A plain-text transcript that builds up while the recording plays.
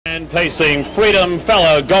And pacing, Freedom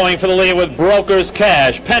Fella going for the lead with Broker's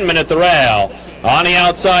Cash. Penman at the rail. On the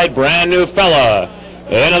outside, Brand New Fella.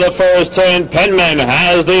 Into the first turn, Penman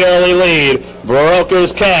has the early lead.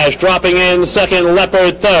 Broker's Cash dropping in second,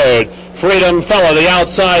 Leopard third. Freedom Fella, the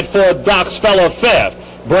outside fourth, Doc's Fella fifth.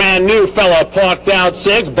 Brand New Fella parked out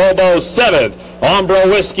sixth, Bobo seventh. Ombro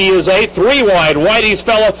Whiskey is eighth, three wide, Whitey's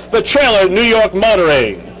Fella, the trailer, New York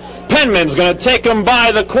Motoring. Penman's going to take him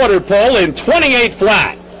by the quarter pole in 28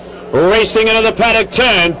 flat. Racing into the paddock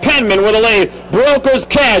turn, Penman with a lead. Broker's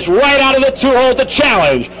Cash right out of the two-hole to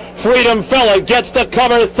challenge. Freedom Fella gets the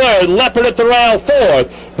cover third. Leopard at the rail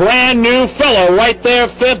fourth. Brand New Fella right there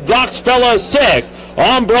fifth. Doc's Fella sixth.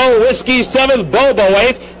 Ombro Whiskey seventh. Bobo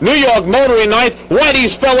eighth. New York Motoring ninth.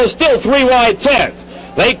 Whitey's Fella still three wide 10th.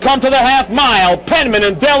 They come to the half mile. Penman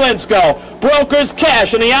and Delinsko. Broker's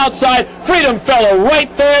Cash on the outside. Freedom Fella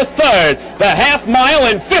right there third. The half mile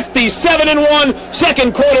in 57-1.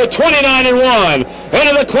 Second quarter 29-1.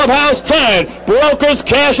 Into the clubhouse turn. Broker's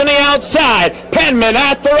Cash on the outside. Penman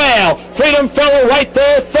at the rail. Freedom Fella right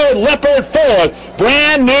there third. Leopard fourth.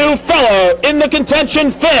 Brand New Fella in the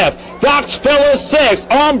contention fifth. Doc's Fella sixth.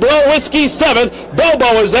 Ombro Whiskey seventh.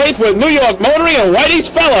 Bobo is eighth with New York Motoring and Whitey's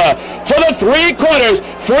Fella. To the three quarters,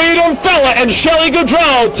 Freedom Fella and Shelly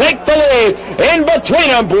Goudreau take the lead. In between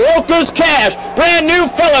them, Broker's Cash, Brand New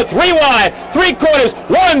Fella, three wide, three quarters,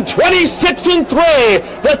 1:26-3.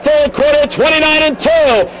 The third quarter,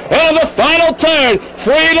 29-2. And the final turn,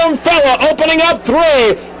 Freedom Fella opening up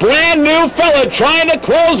three. Brand New Fella trying to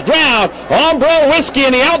close ground. Ombro Whiskey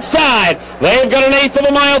on the outside. They've got an eighth of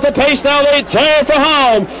a mile to pace now. They turn for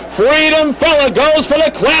home. Freedom Fella goes for the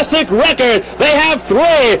classic record. They have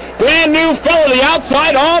three. Brand New Fella the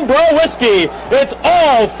outside. Ombro Whiskey. It's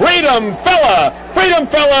all Freedom Fella. Freedom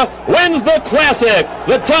Fella wins the classic.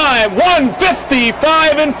 The time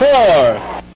 1:55-4.